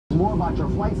more about your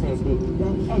flight safety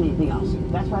than anything else.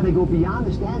 That's why they go beyond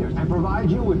the standards and provide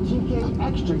you with TK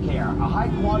Extra Care, a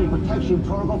high-quality protection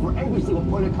protocol for every single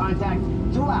point of contact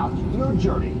throughout your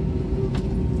journey.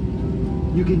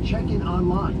 You can check in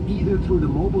online, either through the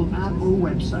mobile app or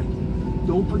website.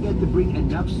 Don't forget to bring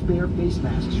enough spare face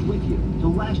masks with you to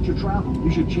last your travel.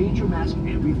 You should change your mask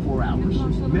every 4 hours.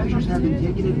 Measures have been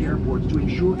taken at airports to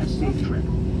ensure a safe trip.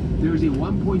 There is a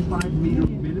 1.5-meter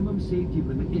minimum safety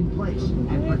limit in place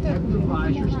and protective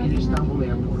visors in Istanbul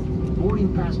Airport.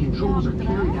 Boarding pass controls are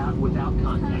carried out without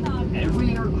contact.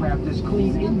 Every aircraft is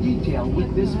cleaned in detail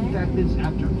with disinfectants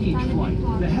after each flight.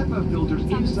 The HEPA filters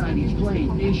inside each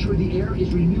plane ensure the air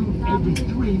is renewed every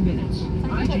 3 minutes.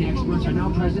 Hygiene experts are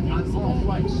now present on all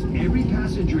flights. Every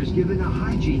passenger is given a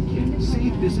hygiene kit.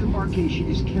 Safe disembarkation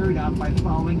is carried out by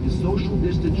following the social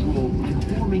distance rule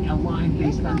and forming a line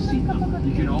based on seat number.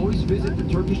 You can always visit the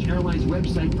Turkish Airlines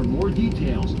website for more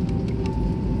details.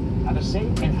 Have a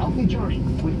safe and healthy journey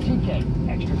with TK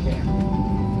Extra Care.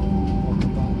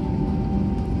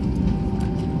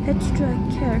 Extra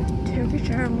Care, Turkish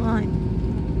Airlines.